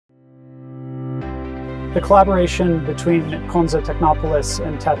The collaboration between Konza Technopolis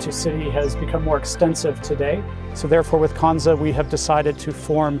and Tatu City has become more extensive today. So therefore with Konza we have decided to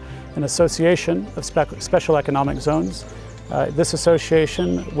form an association of special economic zones. This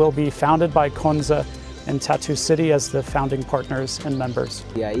association will be founded by Konza and Tatu City as the founding partners and members.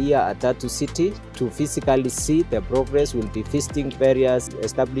 We are here at Tatu City to physically see the progress. We'll be visiting various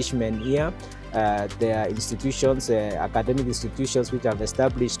establishments here. There are institutions, academic institutions which have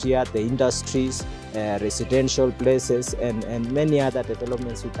established here, the industries, residential places and many other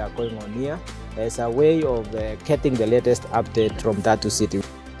developments which are going on here as a way of getting the latest update from Tatu City.